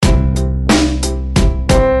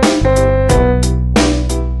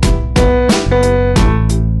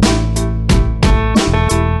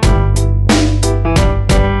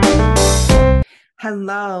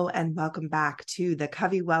and welcome back to the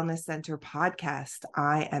Covey Wellness Center podcast.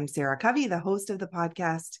 I am Sarah Covey, the host of the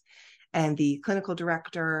podcast and the clinical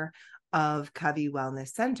director of Covey Wellness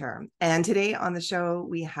Center. And today on the show,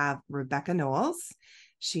 we have Rebecca Knowles.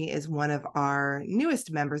 She is one of our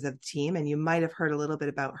newest members of the team, and you might have heard a little bit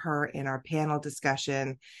about her in our panel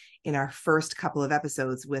discussion in our first couple of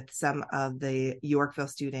episodes with some of the Yorkville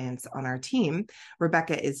students on our team.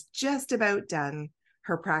 Rebecca is just about done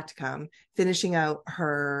her practicum, finishing out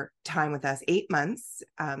her time with us. 8 months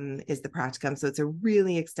is the practicum. So it's a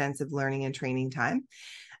really extensive learning and training time.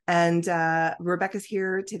 And Rebecca's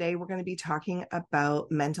here today. We're going to be talking about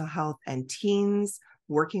mental health and teens,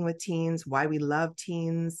 working with teens, why we love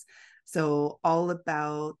teens. So all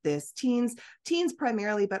about this teens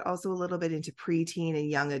primarily, but also a little bit into preteen and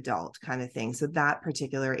young adult kind of thing. So that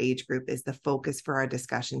particular age group is the focus for our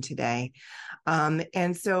discussion today.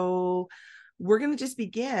 And so we're going to just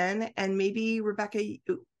begin, and maybe Rebecca,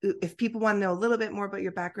 if people want to know a little bit more about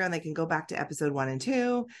your background, they can go back to episode 1 and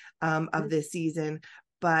 2 of this season.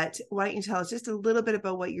 But why don't you tell us just a little bit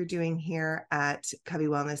about what you're doing here at Covey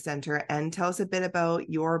Wellness Center, and tell us a bit about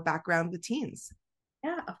your background with teens.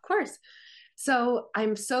 Yeah, of course. So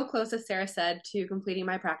I'm so close, as Sarah said, to completing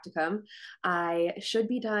my practicum. I should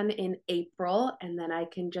be done in April, and then I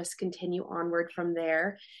can just continue onward from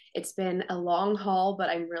there. It's been a long haul,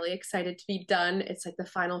 but I'm really excited to be done. It's like the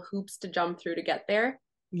final hoops to jump through to get there.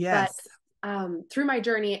 Yes. But through my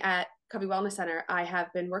journey at Covey Wellness Center, I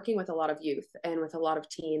have been working with a lot of youth and with a lot of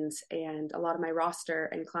teens, and a lot of my roster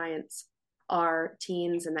and clients are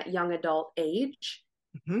teens and that young adult age.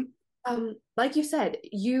 Mm-hmm. Like you said,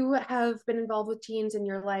 you have been involved with teens in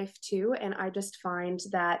your life too, and I just find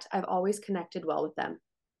that I've always connected well with them.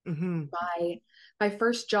 Mm-hmm. My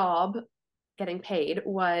first job getting paid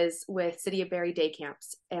was with City of Barrie day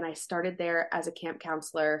camps, and I started there as a camp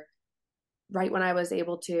counselor right when I was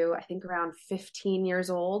able to, I think around 15 years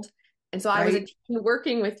old. And so I was a teen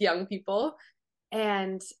working with young people,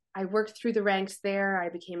 and I worked through the ranks there. I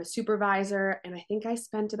became a supervisor, and I think I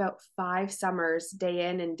spent about 5 summers, day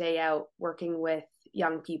in and day out, working with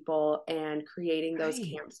young people and creating those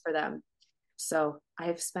camps for them. So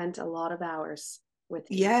I've spent a lot of hours with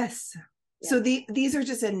teens. Yes. Yeah. So these are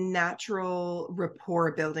just a natural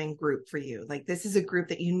rapport building group for you. Like, this is a group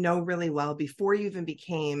that you know really well before you even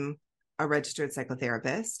became a registered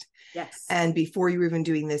psychotherapist. Yes. And before you were even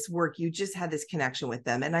doing this work, you just had this connection with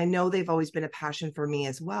them. And I know they've always been a passion for me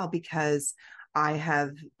as well, because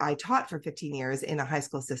I taught for 15 years in a high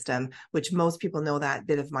school system, which most people know that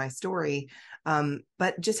bit of my story,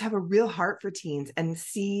 but just have a real heart for teens and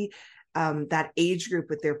see that age group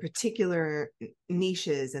with their particular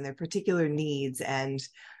niches and their particular needs. And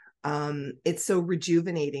it's so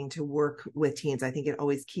rejuvenating to work with teens. I think it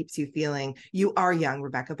always keeps you feeling, you are young,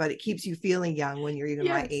 Rebecca, but it keeps you feeling young when you're even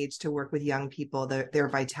my age, to work with young people, their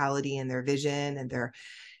vitality and their vision and their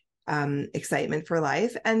excitement for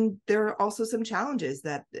life. And there are also some challenges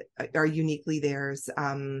that are uniquely theirs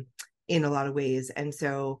in a lot of ways. And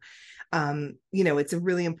so, it's a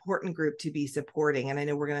really important group to be supporting. And I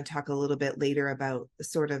know we're going to talk a little bit later about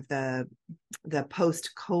sort of the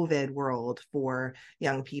post-COVID world for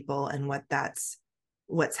young people and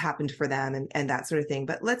what's happened for them and that sort of thing.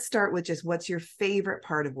 But let's start with just, what's your favorite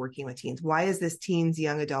part of working with teens? Why is this teens,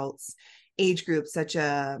 young adults age group such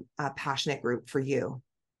a passionate group for you?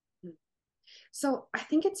 So I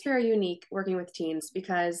think it's very unique working with teens,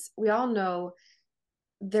 because we all know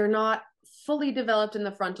they're not fully developed in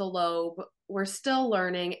the frontal lobe. We're still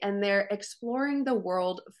learning, and they're exploring the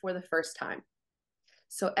world for the first time.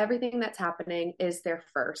 So everything that's happening is their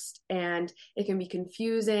first, and it can be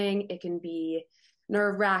confusing. It can be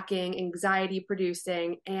nerve-wracking, anxiety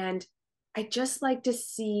producing. And I just like to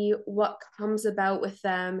see what comes about with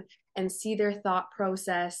them and see their thought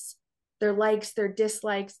process, their likes, their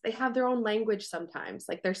dislikes. They have their own language sometimes,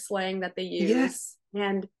 like their slang that they use. Yes.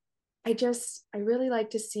 And I really like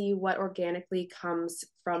to see what organically comes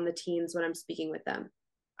from the teens when I'm speaking with them.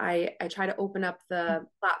 I try to open up the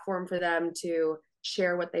platform for them to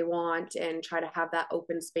share what they want and try to have that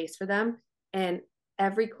open space for them. And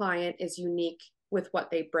every client is unique with what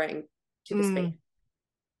they bring to the space.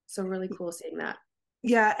 So really cool seeing that.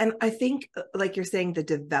 Yeah. And I think, like you're saying, the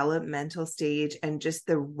developmental stage and just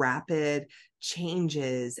the rapid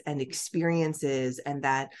changes and experiences and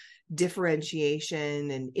that differentiation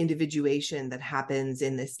and individuation that happens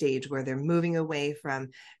in this stage, where they're moving away from,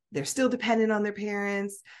 they're still dependent on their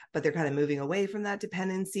parents, but they're kind of moving away from that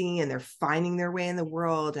dependency, and they're finding their way in the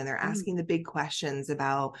world, and they're asking the big questions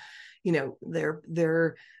about,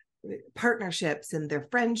 their partnerships and their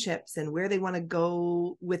friendships and where they want to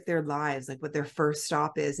go with their lives, like what their first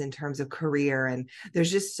stop is in terms of career. And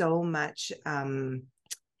there's just so much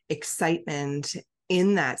excitement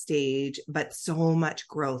in that stage, but so much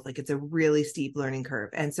growth. Like it's a really steep learning curve.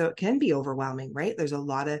 And so it can be overwhelming, right? There's a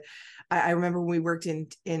lot of, I remember when we worked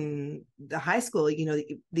in the high school, you know,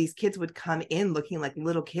 these kids would come in looking like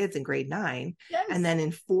little kids in grade 9. And Yes. then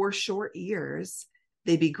in 4 short years,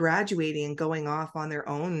 they'd be graduating and going off on their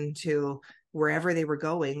own to wherever they were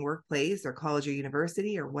going, workplace or college or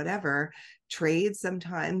university or whatever, trades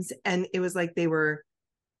sometimes. And it was like they were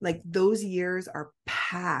like those years are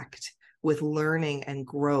packed with learning and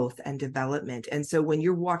growth and development. And so when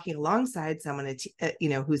you're walking alongside someone, you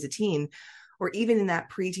know, who's a teen, or even in that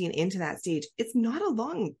preteen into that stage, it's not a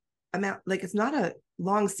long amount, like it's not a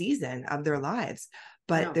long season of their lives,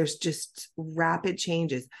 but No. there's just rapid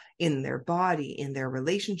changes in their body, in their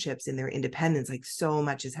relationships, in their independence. Like so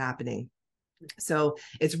much is happening. So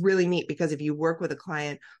it's really neat because if you work with a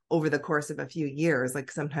client over the course of a few years,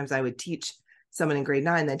 like sometimes I would teach someone in grade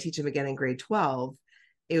 9, then teach them again in grade 12.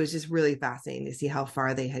 It was just really fascinating to see how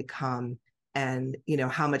far they had come and, you know,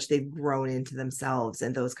 how much they've grown into themselves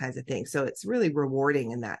and those kinds of things. So it's really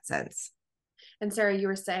rewarding in that sense. And Sarah, you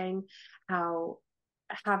were saying how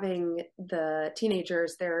having the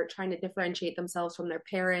teenagers, they're trying to differentiate themselves from their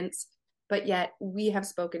parents, but yet we have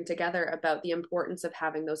spoken together about the importance of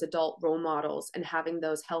having those adult role models and having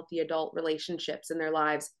those healthy adult relationships in their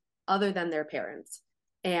lives other than their parents.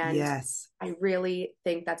 And Yes. I really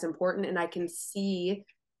think that's important. And I can see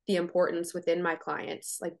the importance within my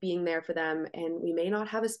clients, like being there for them. And we may not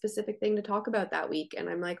have a specific thing to talk about that week. And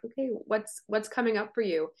I'm like, okay, what's coming up for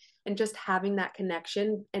you? And just having that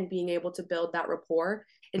connection and being able to build that rapport.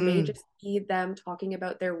 It may Mm. just be them talking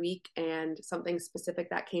about their week and something specific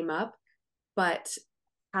that came up, but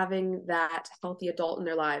having that healthy adult in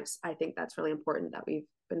their lives, I think that's really important that we've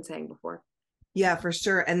been saying before. Yeah, for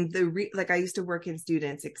sure. And like I used to work in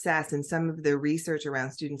student success, and some of the research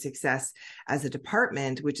around student success as a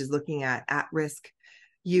department, which is looking at risk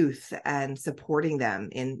youth and supporting them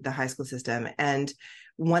in the high school system. And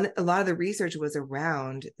a lot of the research was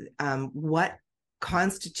around what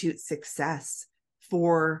constitutes success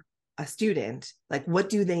for a student. Like, what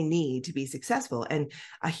do they need to be successful? And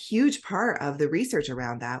a huge part of the research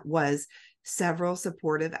around that was several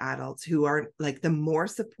supportive adults who are like the more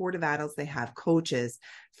supportive adults they have, coaches,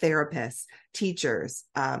 therapists, teachers,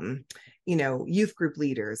 you know, youth group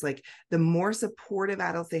leaders, like the more supportive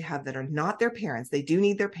adults they have that are not their parents. They do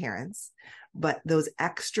need their parents, but those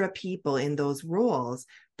extra people in those roles,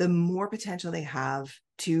 the more potential they have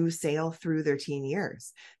to sail through their teen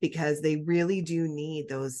years, because they really do need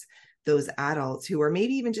those adults who are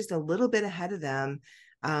maybe even just a little bit ahead of them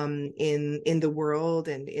in the world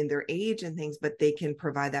and in their age and things, but they can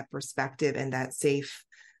provide that perspective and that safe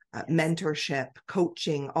mentorship,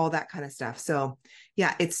 coaching, all that kind of stuff. So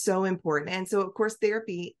yeah, it's so important. And so of course,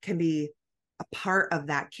 therapy can be a part of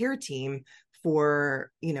that care team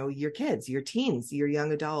for, you know, your kids, your teens, your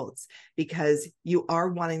young adults, because you are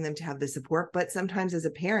wanting them to have the support. But sometimes as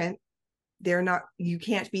a parent, you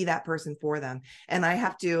can't be that person for them. And I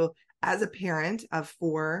have to, as a parent of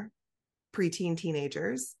 4 preteen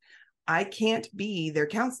teenagers, I can't be their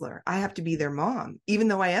counselor. I have to be their mom, even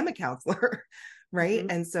though I am a counselor. Right.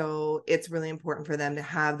 Mm-hmm. And so it's really important for them to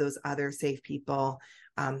have those other safe people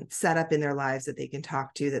set up in their lives that they can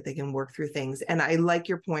talk to, that they can work through things. And I like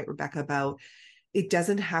your point, Rebecca, about it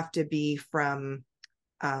doesn't have to be from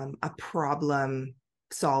a problem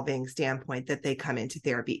solving standpoint that they come into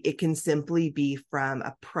therapy. It can simply be from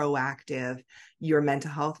a proactive, your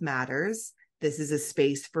mental health matters. This is a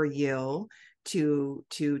space for you to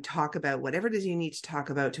talk about whatever it is you need to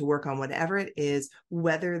talk about, to work on whatever it is,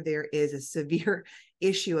 whether there is a severe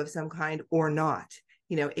issue of some kind or not.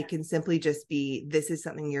 You know, it can simply just be, this is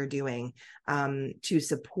something you're doing to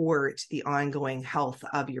support the ongoing health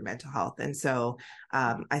of your mental health. And so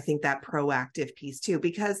I think that proactive piece too,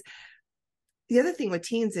 because the other thing with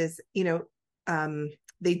teens is, you know,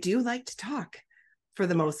 they do like to talk for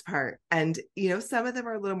the most part. And, you know, some of them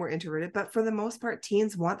are a little more introverted, but for the most part,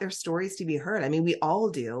 teens want their stories to be heard. I mean, we all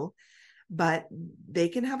do, but they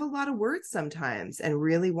can have a lot of words sometimes and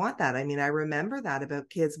really want that. I mean, I remember that about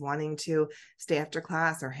kids wanting to stay after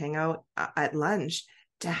class or hang out at lunch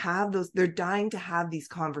to have those, they're dying to have these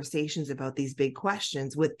conversations about these big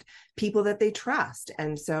questions with people that they trust.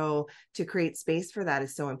 And so to create space for that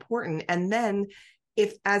is so important. And then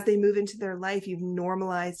if, as they move into their life, you've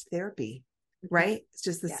normalized therapy, right? It's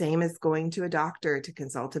just the Yeah. same as going to a doctor to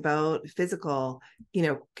consult about physical, you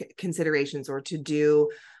know, considerations, or to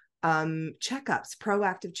do checkups,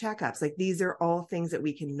 proactive checkups. Like these are all things that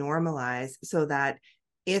we can normalize so that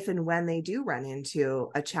if and when they do run into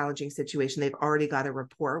a challenging situation, they've already got a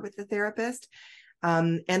rapport with the therapist,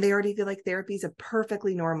 and they already feel like therapy is a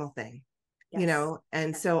perfectly normal thing. Yes.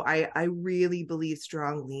 And Yes. so I really believe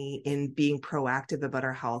strongly in being proactive about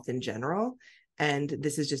our health in general. And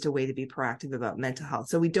this is just a way to be proactive about mental health.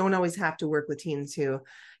 So we don't always have to work with teens who,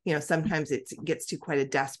 sometimes it gets to quite a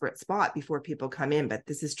desperate spot before people come in, but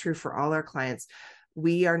this is true for all our clients.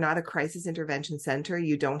 We are not a crisis intervention center.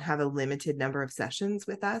 You don't have a limited number of sessions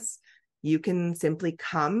with us. You can simply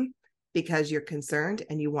come because you're concerned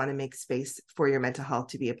and you want to make space for your mental health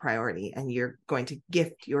to be a priority, and you're going to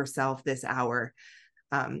gift yourself this hour.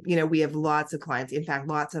 We have lots of clients. In fact,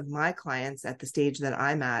 lots of my clients at the stage that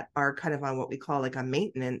I'm at are kind of on what we call like a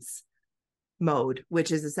maintenance mode,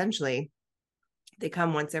 which is essentially they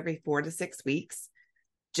come once every 4 to 6 weeks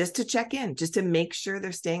just to check in, just to make sure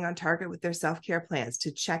they're staying on target with their self-care plans,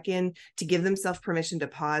 to check in, to give themselves permission to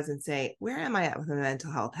pause and say, where am I at with my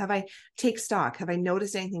mental health? Have I take stock? Have I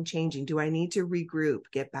noticed anything changing? Do I need to regroup,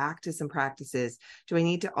 get back to some practices? Do I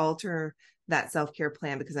need to alter that self-care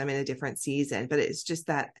plan because I'm in a different season? But it's just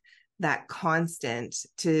that constant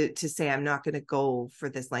to say, I'm not going to go for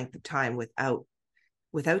this length of time without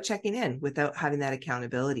checking in, without having that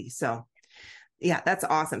accountability. So yeah, that's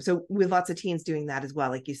awesome. So with lots of teens doing that as well,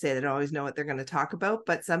 like you say, they don't always know what they're going to talk about,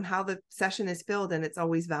 but somehow the session is filled and it's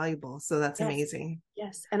always valuable. So that's Yes. amazing.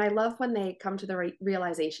 Yes. And I love when they come to the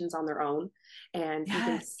realizations on their own and you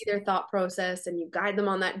can see Yes. their thought process and you guide them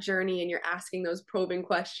on that journey and you're asking those probing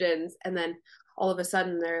questions. And then all of a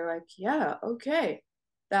sudden they're like, yeah, okay,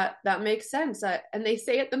 that makes sense. And they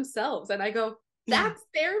say it themselves. And I go, Yeah. that's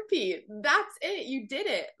therapy. That's it. You did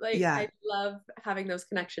it. Like, Yeah. I love having those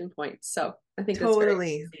connection points. So I think that's very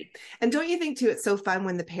Totally. easy. And don't you think too, it's so fun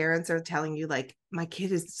when the parents are telling you, like, my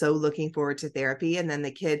kid is so looking forward to therapy. And then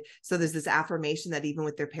the kid, so there's this affirmation that even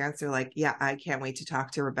with their parents, they're like, yeah, I can't wait to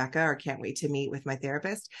talk to Rebecca or can't wait to meet with my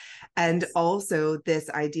therapist. And Yes. also this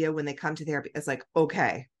idea when they come to therapy, it's like,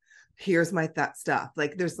 okay, here's my that stuff.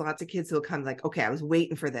 Like there's lots of kids who will come like, okay, I was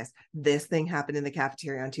waiting for this. This thing happened in the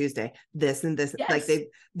cafeteria on Tuesday. This and this, like Yes.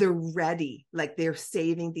 they're ready. Like they're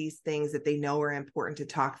saving these things that they know are important to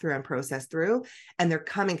talk through and process through. And they're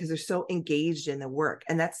coming because they're so engaged in the work.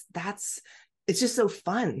 And that's it's just so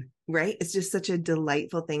fun, right? It's just such a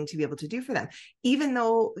delightful thing to be able to do for them. Even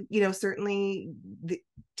though, certainly the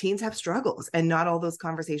teens have struggles and not all those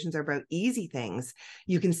conversations are about easy things.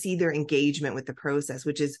 You can see their engagement with the process,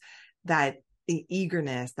 which is that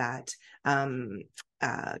eagerness, that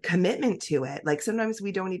commitment to it. Like sometimes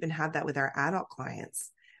we don't even have that with our adult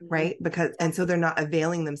clients, Mm-hmm. right? Because and so Exactly. they're not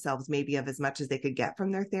availing themselves maybe of as much as they could get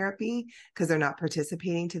from their therapy because they're not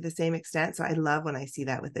participating to the same extent. So I love when I see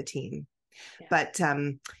that with a teen. Yeah. But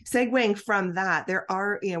segueing from that, there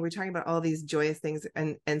are, we're talking about all these joyous things,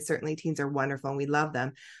 and certainly teens are wonderful and we love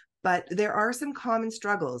them. But there are some common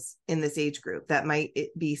struggles in this age group that might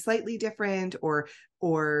be slightly different or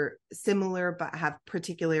similar, but have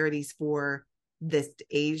particularities for this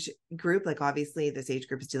age group. Like obviously this age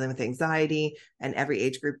group is dealing with anxiety and every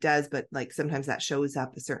age group does, but like sometimes that shows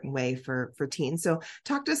up a certain way for teens. So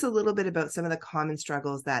talk to us a little bit about some of the common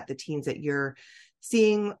struggles that the teens that you're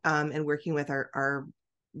seeing and working with are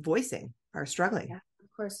voicing, are struggling. Yeah,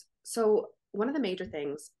 of course. So one of the major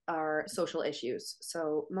things are social issues.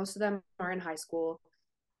 So most of them are in high school,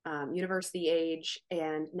 university age,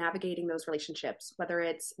 and navigating those relationships, whether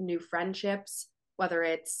it's new friendships, whether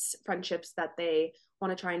it's friendships that they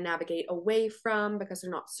want to try and navigate away from because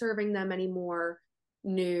they're not serving them anymore,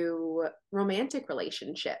 new romantic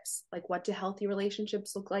relationships, like what do healthy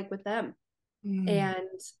relationships look like with them? Mm.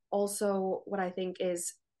 And also, what I think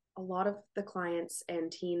is a lot of the clients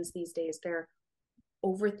and teens these days, they're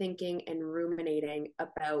overthinking and ruminating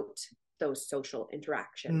about those social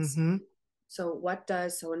interactions. Mm-hmm. So, what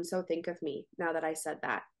does so and so think of me now that I said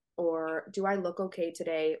that? Or do I look okay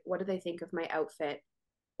today? What do they think of my outfit?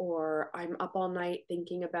 Or I'm up all night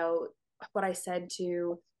thinking about what I said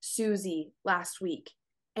to Susie last week.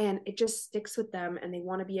 And it just sticks with them and they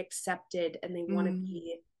want to be accepted and they want to Mm.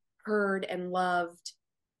 be heard and loved.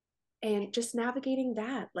 And just navigating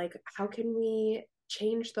that, like, how can we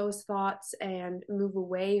change those thoughts and move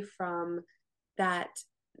away from that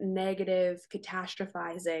negative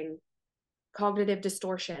catastrophizing cognitive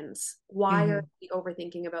distortions? Why Mm-hmm. are we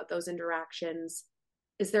overthinking about those interactions?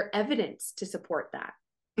 Is there evidence to support that?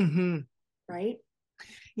 Mm-hmm. Right?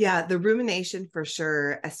 Yeah, the rumination for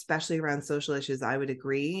sure, especially around social issues, I would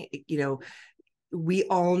agree. We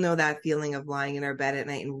all know that feeling of lying in our bed at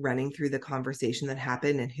night and running through the conversation that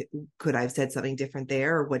happened and could I have said something different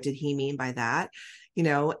there or what did he mean by that?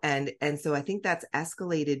 and so I think that's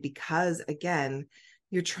escalated because, again,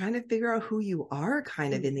 you're trying to figure out who you are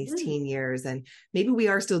kind of in these Mhm. teen years. And maybe we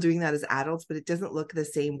are still doing that as adults, but it doesn't look the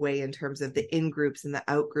same way in terms of the in groups and the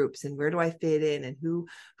out groups and where do I fit in and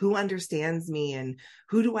who understands me and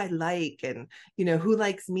who do I like and who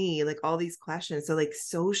likes me, like all these questions. So like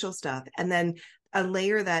social stuff. And then a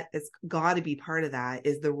layer that has got to be part of that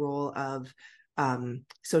is the role of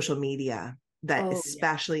social media that Oh, yeah.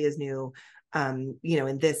 especially is new,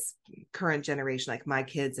 in this current generation, like my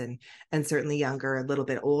kids and certainly younger, a little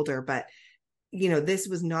bit older, but this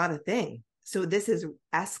was not a thing. So this has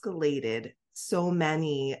escalated so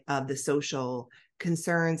many of the social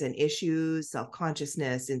concerns and issues,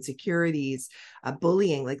 self-consciousness, insecurities,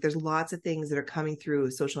 bullying. Like there's lots of things that are coming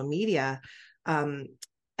through social media. Um,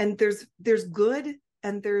 and there's good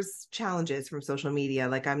and there's challenges from social media.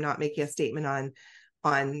 Like I'm not making a statement on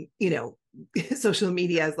social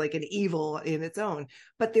media as like an evil in its own,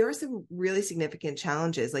 but there are some really significant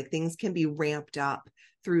challenges. Like things can be ramped up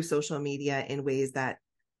through social media in ways that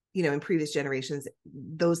in previous generations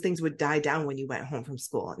those things would die down when you went home from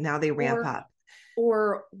school. Now they ramp Or up.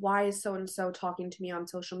 or why is so and so talking to me on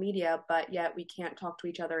social media, but yet we can't talk to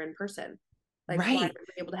each other in person? Like, why are Right.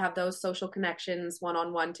 we able to have those social connections one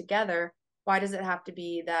on one together? Why does it have to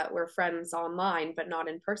be that we're friends online but not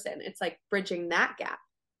in person? It's like bridging that gap,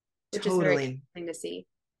 which is very Totally. interesting to see.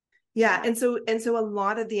 Yeah, Yeah. and so a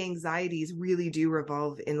lot of the anxieties really do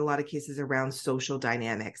revolve in a lot of cases around social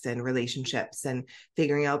dynamics and relationships and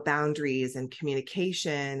figuring out boundaries and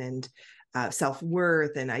communication and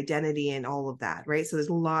self-worth and identity and all of that, right? So there's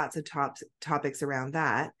lots of topics around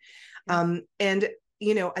that. Yeah. And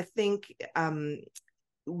I think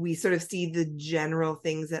we sort of see the general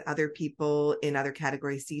things that other people in other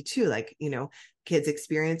categories see too, like kids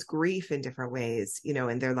experience grief in different ways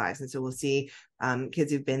in their lives. And so we'll see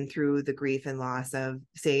kids who've been through the grief and loss of,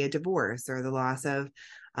 say, a divorce or the loss of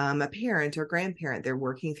a parent or grandparent. They're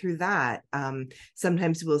working through that.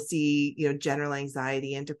 Sometimes we'll see general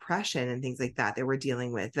anxiety and depression and things like that we're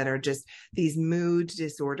dealing with, that are just these mood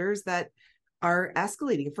disorders that are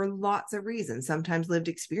escalating for lots of reasons, sometimes lived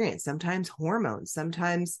experience, sometimes hormones,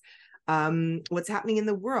 sometimes what's happening in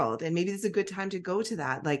the world. And maybe this is a good time to go to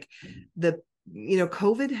that. Like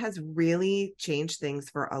COVID has really changed things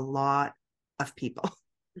for a lot of people.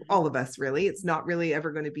 Mhm. All of us, really. It's not really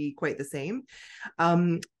ever going to be quite the same.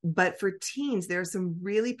 But for teens, there are some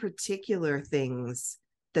really particular things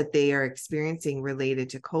that they are experiencing related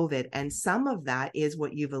to COVID. And some of that is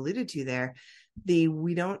what you've alluded to there.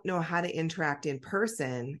 We don't know how to interact in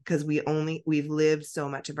person because we've lived so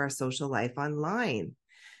much of our social life online.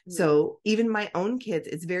 Mhm. So even my own kids,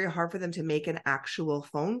 it's very hard for them to make an actual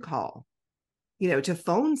phone call, to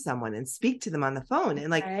phone someone and speak to them on the phone. And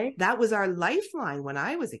like Okay. that was our lifeline when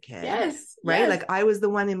I was a kid, Yes. right? Yes. Like I was the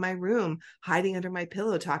one in my room hiding under my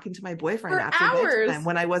pillow talking to my boyfriend For after bedtime hours.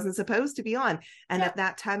 when I wasn't supposed to be on. And Yeah. at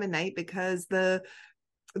that time of night, because the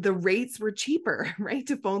rates were cheaper, right?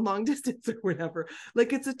 To phone long distance or whatever.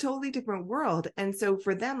 Like it's a totally different world. And so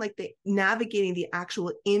for them, like navigating the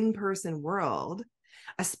actual in-person world,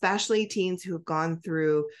 especially teens who have gone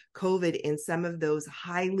through COVID in some of those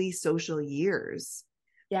highly social years,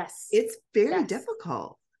 Yes. it's very Yes.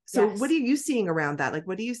 difficult. So what are Yes. you seeing around that? Like,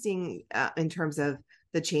 what are you seeing in terms of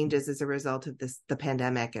the changes as a result of the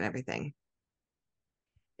pandemic and everything?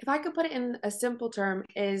 If I could put it in a simple term,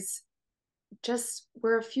 is just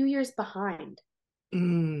we're a few years behind.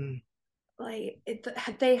 Mm,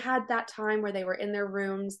 They had that time where they were in their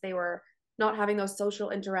rooms, they were not having those social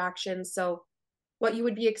interactions. So what you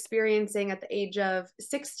would be experiencing at the age of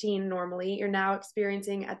 16 normally, you're now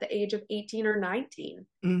experiencing at the age of 18 or 19.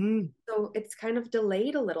 mm-hmm, So it's kind of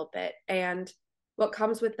delayed a little bit. And what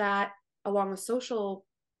comes with that, along with social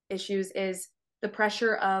issues, is the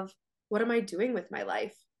pressure of what am I doing with my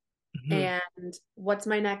life? mm-hmm, And what's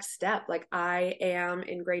my next step? Like, I am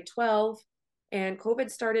in grade 12 and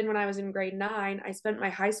COVID started when I was in grade 9. I spent my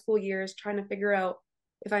high school years trying to figure out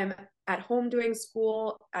if I'm at home doing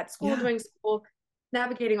school, at school yeah, doing school,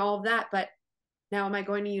 navigating all of that. But now am I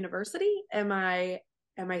going to university? Am I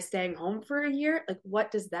staying home for a year? Like, what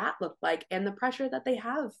does that look like? And the pressure that they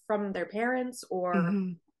have from their parents or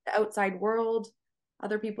mm-hmm. the outside world,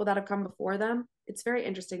 other people that have come before them. It's very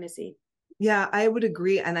interesting to see. Yeah, I would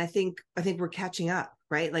agree. And I think we're catching up,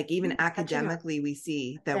 right? Like even Catching up. academically, we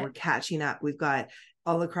see that That's we're it. catching up. We've got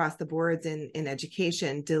all across the boards in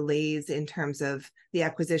education delays in terms of the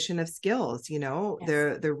acquisition of skills,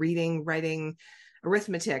 Yes. the reading, writing,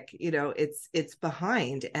 arithmetic, it's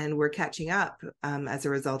behind and we're catching up as a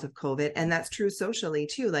result of COVID. And that's true socially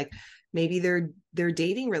too. Like maybe their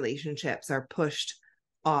dating relationships are pushed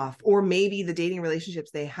off, or maybe the dating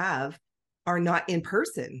relationships they have are not in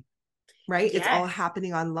person, right? It's all Yes.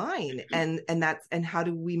 happening online, and how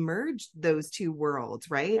do we merge those two worlds,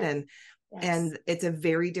 right? Yes. And Yes. and it's a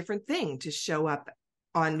very different thing to show up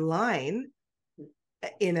online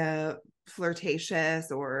in a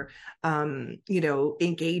flirtatious or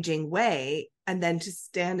engaging way, and then to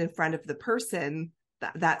stand in front of the person,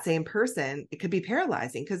 that same person, it could be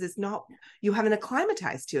paralyzing because it's not, you haven't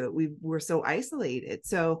acclimatized to it. We're so isolated.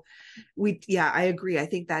 So I agree. I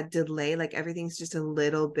think that delay, like everything's just a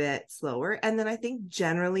little bit slower. And then I think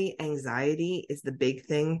generally anxiety is the big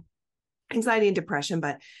thing, anxiety and depression,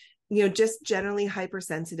 but just generally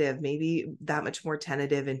hypersensitive, maybe that much more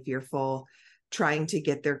tentative and fearful, trying to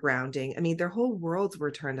get their grounding. I mean, their whole worlds were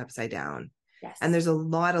turned upside down. And Yes. there's a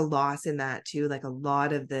lot of loss in that too. Like a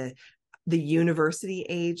lot of the university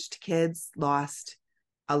aged kids lost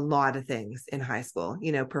a lot of things in high school,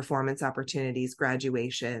 performance opportunities,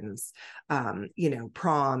 graduations,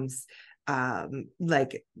 proms,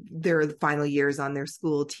 like their final years on their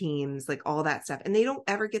school teams, like all that stuff. And they don't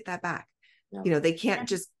ever get that back. No. They can't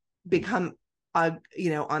just become on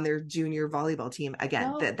their junior volleyball team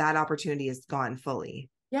again. No. That opportunity is gone fully.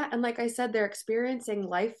 Yeah, and like I said, they're experiencing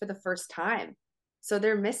life for the first time. So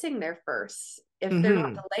they're missing their first. If they're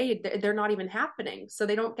not Mm-hmm. delayed, they're not even happening. So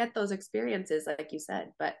they don't get those experiences, like you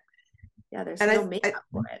said. But yeah, there's And no I makeup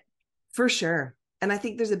for it. for sure. And I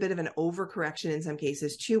think there's a bit of an overcorrection in some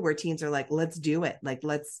cases too, where teens are like, let's do it. Like,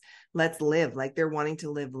 let's live. Like they're wanting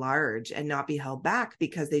to live large and not be held back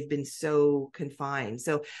because they've been so confined.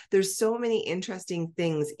 So there's so many interesting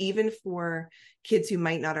things, even for kids who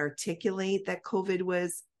might not articulate that COVID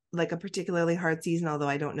was like a particularly hard season, although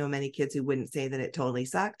I don't know many kids who wouldn't say that it totally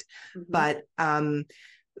sucked. Mm-hmm. But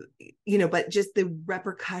but just the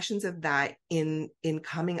repercussions of that in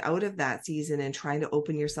coming out of that season and trying to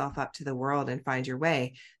open yourself up to the world and find your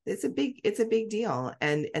way, it's a big deal.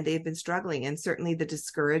 And they've been struggling, and certainly the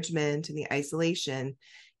discouragement and the isolation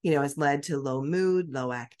has led to low mood,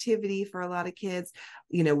 low activity for a lot of kids.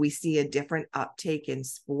 We see a different uptake in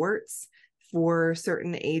sports for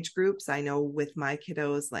certain age groups. I know with my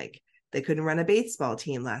kiddos, like they couldn't run a baseball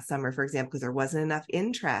team last summer, for example, because there wasn't enough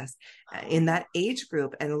interest in that age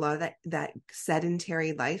group. And a lot of that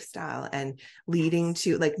sedentary lifestyle, and leading Yes.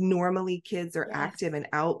 to, like, normally kids are Yes. active and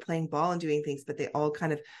out playing ball and doing things, but they all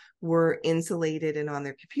kind of were insulated and on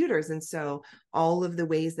their computers. And so all of the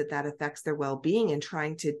ways that affects their well-being, and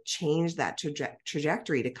trying to change that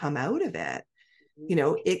trajectory to come out of it,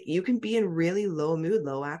 you can be in really low mood,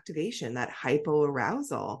 low activation, that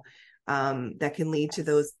hypoarousal, that can lead to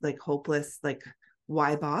those like hopeless, like,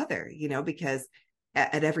 why bother, because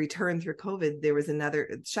at every turn through COVID, there was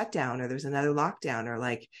another shutdown, or there's another lockdown, or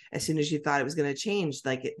like as soon as you thought it was going to change,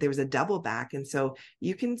 like there was a double back. And so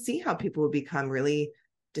you can see how people will become really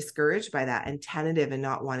discouraged by that, and tentative, and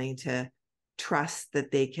not wanting to trust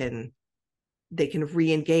that they can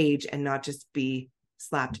re-engage and not just be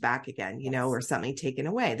slapped back again, Yes. or something taken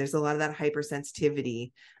away. There's a lot of that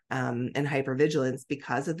hypersensitivity, and hypervigilance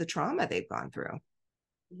because of the trauma they've gone through.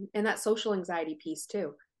 And that social anxiety piece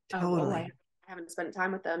too of, oh, I Totally. haven't spent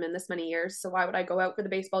time with them in this many years, so why would I go out for the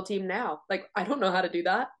baseball team now? Like, I don't know how to do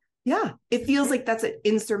that. Yeah, it feels like that's an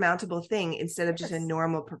insurmountable thing instead of just a Yes.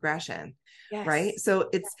 normal progression, right? Yes. So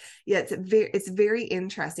it's, Yes. yeah, it's very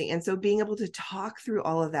interesting. And so being able to talk through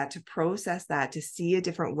all of that, to process that, to see a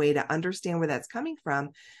different way, to understand where that's coming from,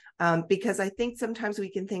 because I think sometimes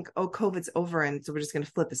we can think, oh, COVID's over, and so we're just going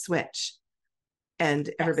to flip a switch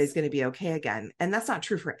and everybody's Yes. going to be okay again. And that's not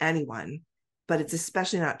true for anyone, but it's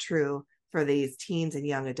especially not true for these teens and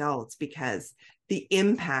young adults, because the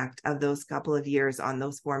impact of those couple of years on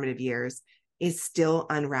those formative years is still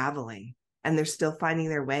unraveling, and they're still finding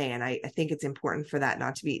their way. And I think it's important for that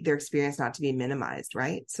not to be, their experience not to be minimized,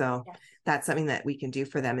 right? So Yes. that's something that we can do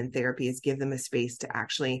for them in therapy, is give them a space to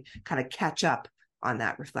actually kind of catch up on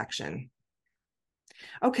that reflection.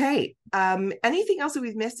 Okay. Anything else that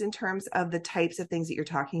we've missed in terms of the types of things that you're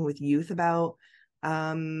talking with youth about,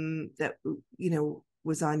 that,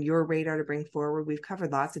 was on your radar to bring forward? We've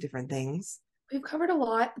covered lots of different things. We've covered a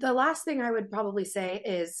lot. The last thing I would probably say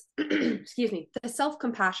is, excuse me, the self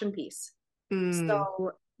compassion piece. Mm,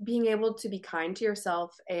 So being able to be kind to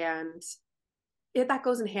yourself, and that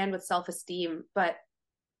goes in hand with self esteem, but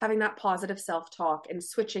having that positive self talk and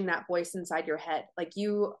switching that voice inside your head. Like,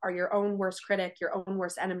 you are your own worst critic, your own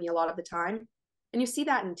worst enemy a lot of the time. And you see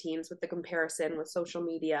that in teens with the comparison with social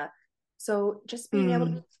media. So just being able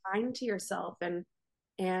to mm, be kind to yourself,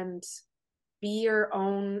 and be your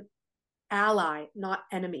own ally, not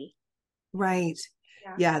enemy. right.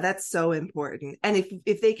 Yeah. Yeah, that's so important. And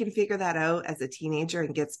if they can figure that out as a teenager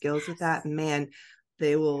and get skills with that, Yes. man,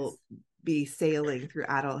 they will be sailing through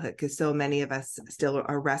adulthood, because so many of us still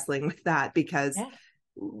are wrestling with that because, Yeah.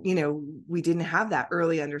 we didn't have that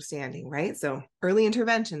early understanding, right? So early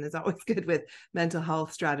intervention is always good with mental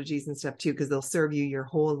health strategies and stuff too, because they'll serve you your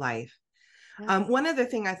whole life. Yeah. One other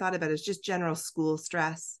thing I thought about is just general school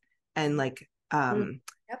stress and like, Mm.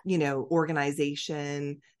 Yep.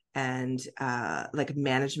 organization and like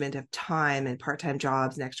management of time and part-time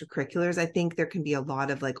jobs and extracurriculars. I think there can be a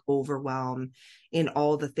lot of like overwhelm in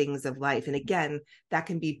all the things of life. And again, that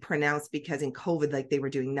can be pronounced because in COVID, like they were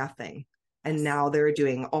doing nothing. And Yes. now they're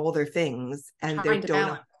doing all their things and they Trying to don't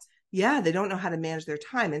know. balance. Yeah, they don't know how to manage their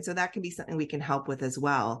time. And so that can be something we can help with as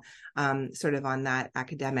well, sort of on that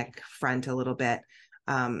academic front a little bit.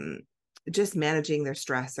 Um, just managing their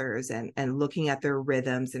stressors and looking at their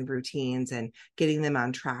rhythms and routines and getting them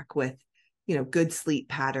on track with, good sleep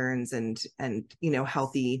patterns and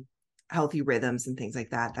healthy rhythms and things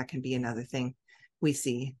like that. That can be another thing we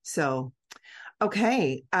see. So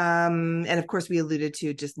okay. And of course we alluded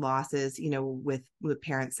to just losses, with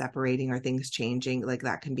parents separating or things changing, like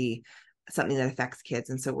that can be something that affects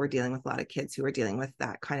kids. And so we're dealing with a lot of kids who are dealing with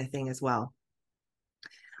that kind of thing as well.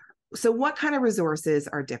 So what kind of resources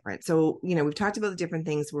are different? So, we've talked about the different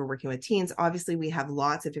things we're working with teens. Obviously, we have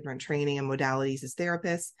lots of different training and modalities as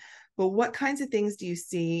therapists, but what kinds of things do you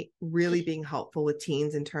see really being helpful with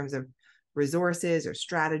teens in terms of resources or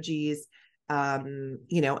strategies? And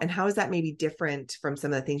how is that maybe different from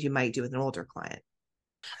some of the things you might do with an older client?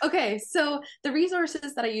 Okay, so the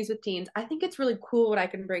resources that I use with teens, I think it's really cool what I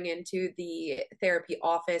can bring into the therapy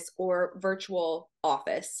office or virtual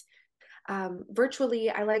office. Virtually,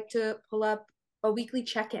 I like to pull up a weekly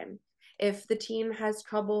check in. If the team has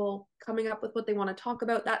trouble coming up with what they want to talk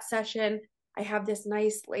about that session, I have this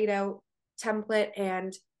nice laid out template.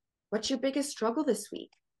 And what's your biggest struggle this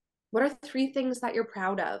week? What are three things that you're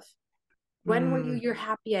proud of? When were you Mm, your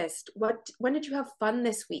happiest? When did you have fun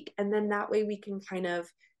this week? And then that way we can kind of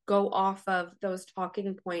go off of those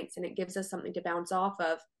talking points and it gives us something to bounce off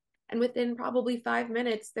of. And within probably 5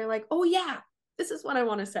 minutes, they're like, oh yeah, this is what I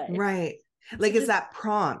want to say. right. So Like, is just that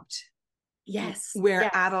prompt yes, where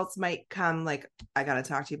yes. adults might come, like, I got to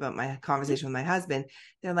talk to you about my conversation with my husband.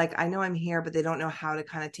 They're like, I know I'm here, but they don't know how to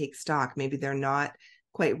kind of take stock. Maybe they're not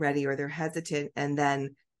quite ready or they're hesitant. And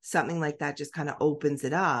then something like that just kind of opens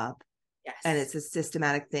it up. And Yes. it's a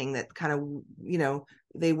systematic thing that kind of,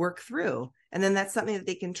 they work through. And then that's something that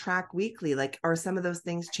they can track weekly. Like, are some of those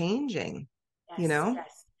things changing? You Yes, know? yes.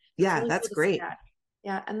 So it's Yeah, really that's cool to see great. that.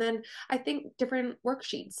 Yeah. And then I think different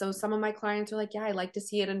worksheets. So some of my clients are like, yeah, I like to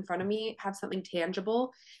see it in front of me, have something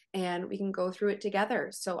tangible, and we can go through it together.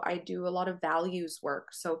 So I do a lot of values work.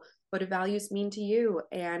 So what do values mean to you?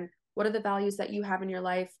 And what are the values that you have in your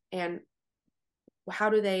life? And how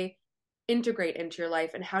do they integrate into your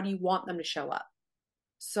life? And how do you want them to show up?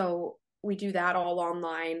 So we do that all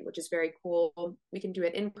online, which is very cool. We can do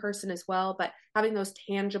it in person as well, but having those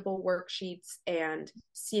tangible worksheets and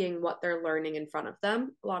seeing what they're learning in front of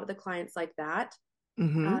them, a lot of the clients like that. Uh,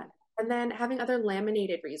 Mm-hmm. and then having other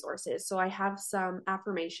laminated resources. So I have some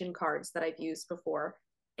affirmation cards that I've used before,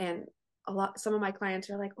 and some of my clients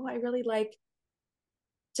are like, "Oh, I really like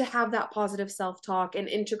to have that positive self-talk and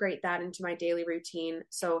integrate that into my daily routine."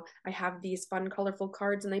 So I have these fun, colorful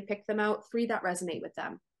cards and they pick them out, three that resonate with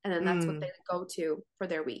them. And then that's what they Mm, go to for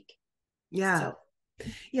their week. yeah. So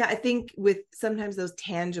Yeah, I think with sometimes those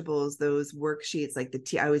tangibles, those worksheets, like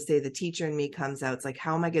I always say the teacher in me comes out. It's like,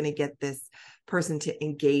 how am I going to get this person to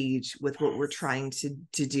engage with what we're yes, trying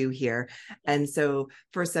to do here? yes, And so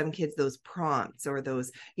for some kids, those prompts or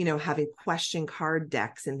those, having question card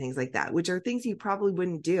decks and things like that, which are things you probably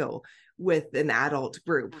wouldn't do with an adult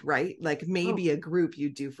group, right? Like oh, maybe a group you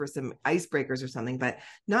do for some icebreakers or something, but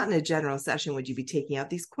not in a general session would you be taking out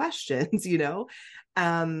these questions,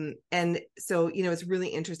 and so it's really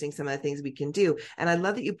interesting some of the things we can do. And I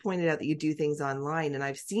love that you pointed out that you do things online, and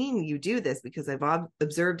I've seen you do this because I've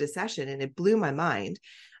observed a session and it blew my mind.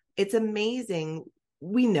 It's amazing.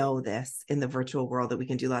 We know this in the virtual world that we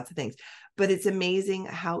can do lots of things, but it's amazing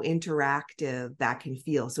how interactive that can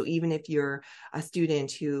feel. So even if you're a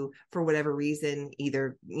student who for whatever reason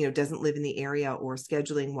either doesn't live in the area or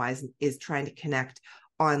scheduling wise is trying to connect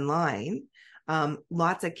online,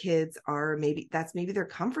 lots of kids are maybe their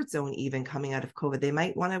comfort zone. Even coming out of COVID, they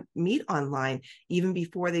might want to meet online even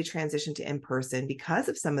before they transition to in person because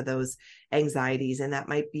of some of those anxieties, and that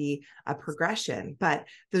might be a progression. But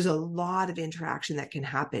there's a lot of interaction that can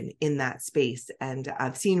happen in that space, and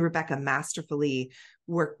I've seen Rebecca masterfully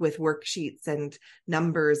work with worksheets and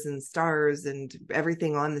numbers and stars and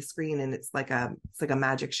everything on the screen, and it's like a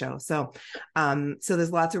magic show. So so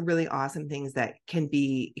there's lots of really awesome things that can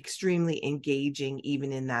be extremely engaging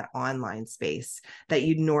even in that online space that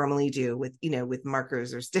you'd normally do with, with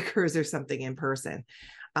markers or stickers or something in person.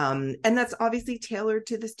 And that's obviously tailored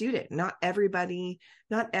to the student. Not every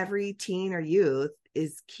teen or youth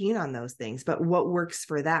is keen on those things, but what works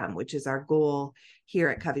for them, which is our goal here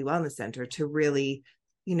at Covey Wellness Center, to really,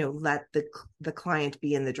 let the client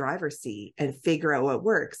be in the driver's seat and figure out what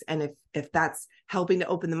works. And if that's helping to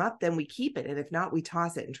open them up, then we keep it. And if not, we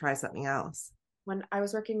toss it and try something else. When I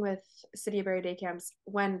was working with City of Barrie Day Camps,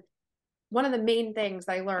 one of the main things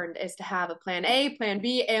I learned is to have a plan A, plan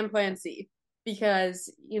B, and plan C,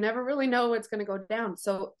 because you never really know what's going to go down.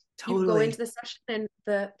 So you go into the session and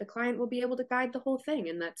the client will be able to guide the whole thing,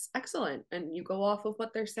 and that's excellent. And you go off of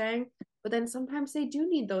what they're saying, but then sometimes they do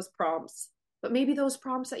need those prompts, but maybe those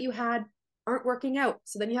prompts that you had aren't working out.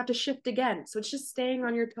 So then you have to shift again. So it's just staying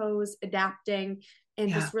on your toes, adapting,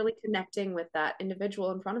 and just really connecting with that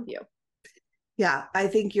individual in front of you. Yeah, I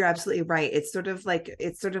think you're absolutely right. It's sort of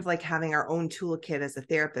like having our own toolkit as a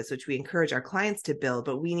therapist, which we encourage our clients to build,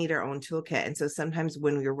 but we need our own toolkit. And so sometimes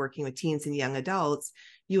when we're working with teens and young adults,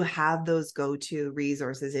 you have those go-to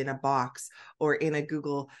resources in a box or in a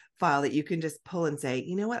Google file that you can just pull and say,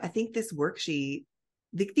 you know what, I think this worksheet,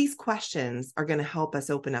 these questions are going to help us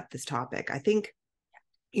open up this topic. I think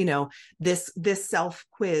this self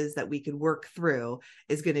quiz that we could work through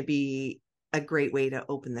is going to be a great way to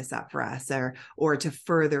open this up for us, or to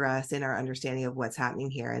further us in our understanding of what's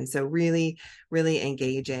happening here. And so really, really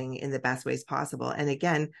engaging in the best ways possible. And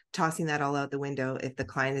again, tossing that all out the window if the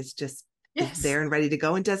client is just is there and ready to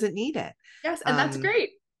go and doesn't need it. Yes. And that's great.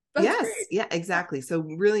 That's great. Yeah, exactly. So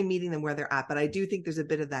really meeting them where they're at. But I do think there's a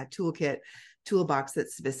bit of that toolbox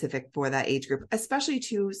that's specific for that age group, especially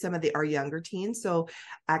to some of our younger teens. So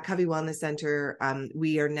at Covey Wellness Center,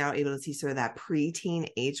 we are now able to see sort of that preteen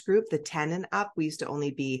age group, the 10 and up. We used to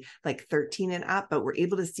only be like 13 and up, but we're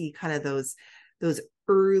able to see kind of those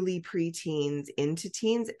early preteens into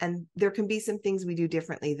teens. And there can be some things we do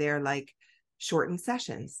differently there, like shortened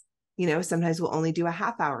sessions. Sometimes we'll only do a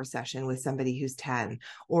half-hour session with somebody who's 10,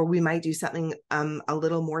 or we might do something a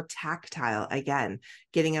little more tactile. Again,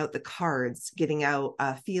 getting out the cards, getting out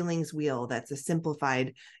a feelings wheel that's a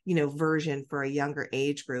simplified, version for a younger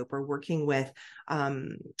age group, or working with,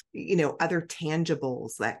 other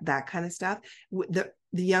tangibles, that kind of stuff. The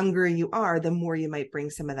younger you are, the more you might bring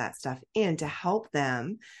some of that stuff in to help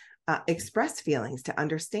them express feelings, to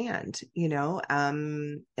understand,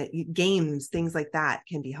 games, things like that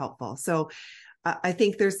can be helpful. So I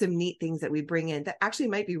think there's some neat things that we bring in that actually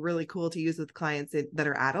might be really cool to use with clients that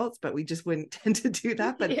are adults, but we just wouldn't tend to do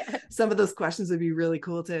that. But some of those questions would be really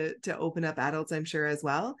cool to open up adults, I'm sure, as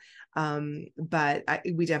well. But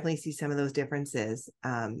we definitely see some of those differences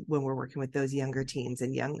when we're working with those younger teens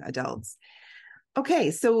and young adults.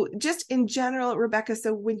 Okay, so just in general, Rebecca,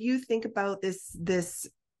 so when you think about this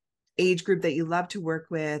age group that you love to work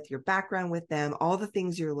with, your background with them, all the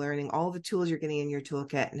things you're learning, all the tools you're getting in your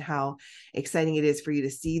toolkit, and how exciting it is for you to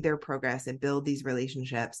see their progress and build these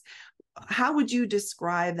relationships, how would you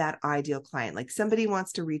describe that ideal client? Like, somebody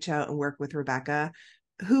wants to reach out and work with Rebecca.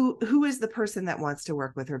 Who is the person that wants to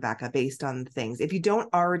work with Rebecca based on things? If you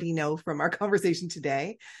don't already know from our conversation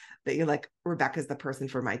today that you're like, Rebecca's the person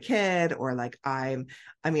for my kid, or like I'm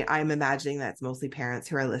imagining that's mostly parents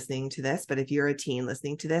who are listening to this. But if you're a teen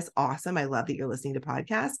listening to this, awesome. I love that you're listening to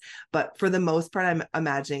podcasts. But for the most part, I'm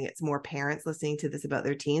imagining it's more parents listening to this about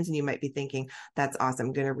their teens. And you might be thinking, that's awesome.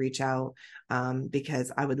 I'm going to reach out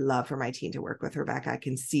because I would love for my teen to work with Rebecca. I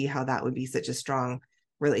can see how that would be such a strong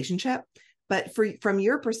relationship. But from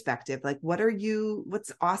your perspective, like,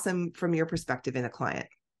 what's awesome from your perspective in a client?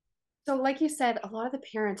 So like you said, a lot of the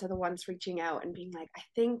parents are the ones reaching out and being like, I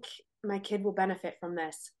think my kid will benefit from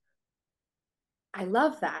this. I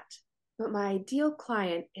love that. But my ideal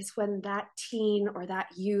client is when that teen or that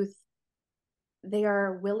youth, they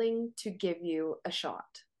are willing to give you a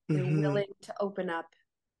shot. They're willing to open up.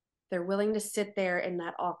 They're willing to sit there in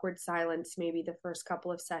that awkward silence, maybe the first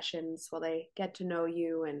couple of sessions while they get to know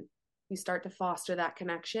you and you start to foster that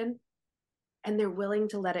connection. And they're willing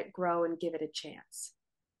to let it grow and give it a chance.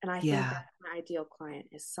 And I think that's my ideal client,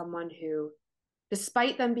 is someone who,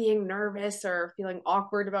 despite them being nervous or feeling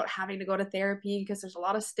awkward about having to go to therapy, because there's a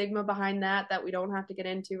lot of stigma behind that we don't have to get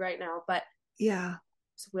into right now, but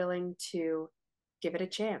is willing to give it a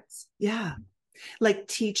chance. Yeah. Like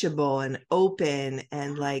teachable and open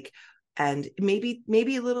and like, and maybe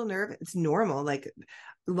a little nervous. It's normal. Like,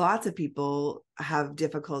 lots of people have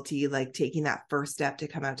difficulty like taking that first step to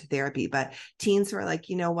come out to therapy, but teens who are like,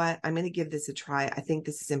 you know what, I'm going to give this a try. I think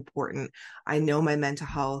this is important. I know my mental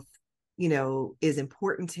health, is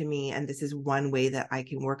important to me. And this is one way that I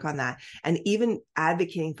can work on that. And even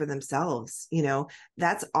advocating for themselves,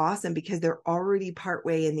 that's awesome because they're already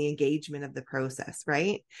partway in the engagement of the process,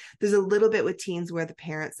 right? There's a little bit with teens where the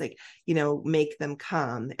parents like, make them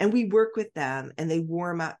come and we work with them and they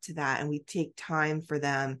warm up to that. And we take time for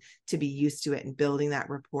them to be used to it and building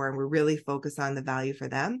that rapport. And we're really focused on the value for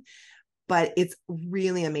them. But it's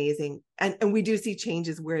really amazing. And we do see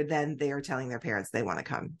changes where then they are telling their parents they want to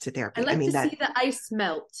come to I therapy. I like mean, to that, see the ice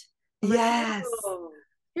melt. I'm like, yes. oh,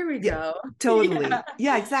 here we Yeah, go. totally.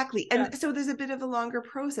 Yeah, exactly. Yeah. And so there's a bit of a longer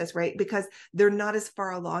process, right? Because they're not as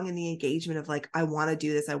far along in the engagement of like, I want to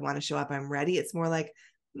do this. I want to show up. I'm ready. It's more like,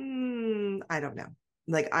 I don't know.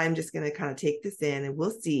 Like, I'm just going to kind of take this in and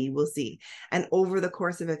we'll see. We'll see. And over the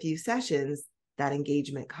course of a few sessions, that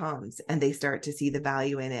engagement comes and they start to see the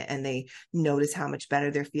value in it and they notice how much better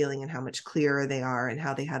they're feeling and how much clearer they are and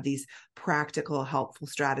how they have these practical, helpful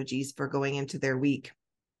strategies for going into their week.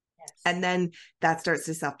 Yes. And then that starts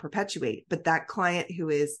to self-perpetuate. But that client who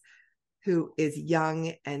is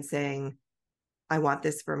young and saying, I want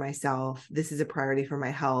this for myself. This is a priority for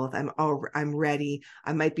my health. I'm ready.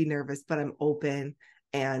 I might be nervous, but I'm open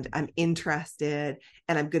and I'm interested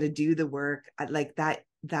and I'm going to do the work. Like that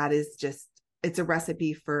is just, it's a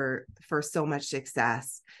recipe for so much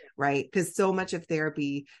success, right? Because so much of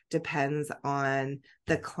therapy depends on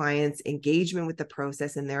the client's engagement with the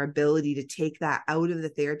process and their ability to take that out of the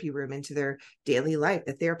therapy room into their daily life.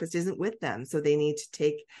 The therapist isn't with them, so they need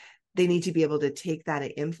to be able to take that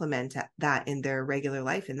and implement that in their regular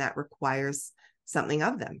life, and that requires something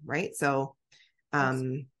of them, right? So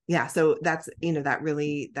yeah, so that's,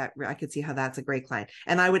 that I could see how that's a great client.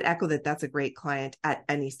 And I would echo that that's a great client at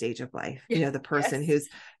any stage of life, the person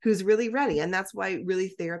who's really ready. And that's why really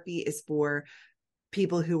therapy is for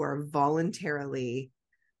people who are voluntarily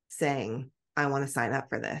saying, I want to sign up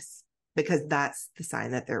for this, because that's the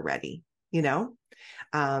sign that they're ready, even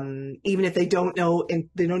if they don't know, and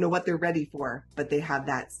they don't know what they're ready for, but they have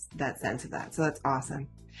that sense of that. So that's awesome.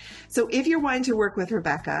 So if you're wanting to work with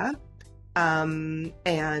Rebecca,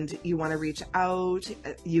 and you want to reach out,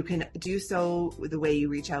 you can do so the way you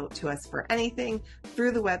reach out to us for anything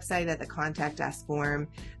through the website at the contact us form.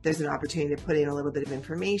 There's an opportunity to put in a little bit of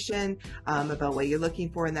information about what you're looking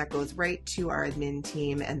for, and that goes right to our admin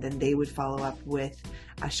team, and then they would follow up with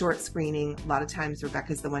a short screening. A lot of times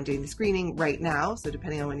Rebecca's the one doing the screening right now, so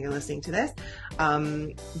depending on when you're listening to this,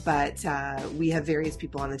 but we have various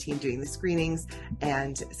people on the team doing the screenings,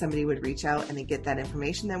 and somebody would reach out and they get that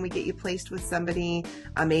information. Then we get you placed with somebody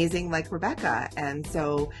amazing like Rebecca. And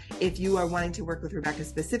so if you are wanting to work with Rebecca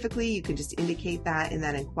specifically, you can just indicate that in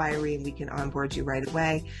that inquiry and we can onboard you right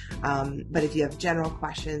away. But if you have general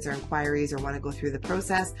questions or inquiries or want to go through the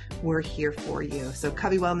process, we're here for you. So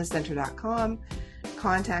covey-wellness-center.com.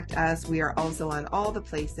 Contact us. We are also on all the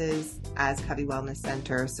places as Covey Wellness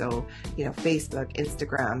Center. So, Facebook,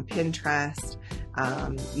 Instagram, Pinterest.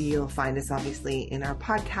 You'll find us obviously in our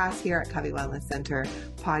podcast here at Covey Wellness Center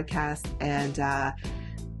podcast. And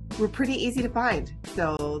we're pretty easy to find.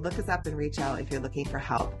 So look us up and reach out if you're looking for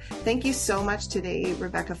help. Thank you so much today,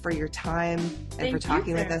 Rebecca, for your time and for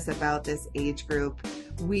talking with us about this age group.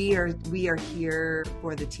 We are here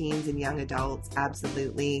for the teens and young adults.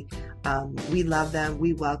 Absolutely. We love them.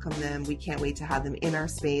 We welcome them. We can't wait to have them in our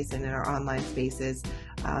space and in our online spaces.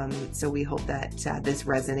 So we hope that this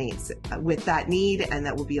resonates with that need and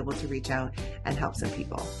that we'll be able to reach out and help some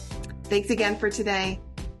people. Thanks again for today.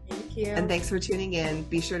 Thank you. And thanks for tuning in.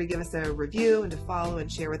 Be sure to give us a review and to follow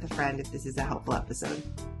and share with a friend if this is a helpful episode.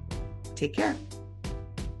 Take care.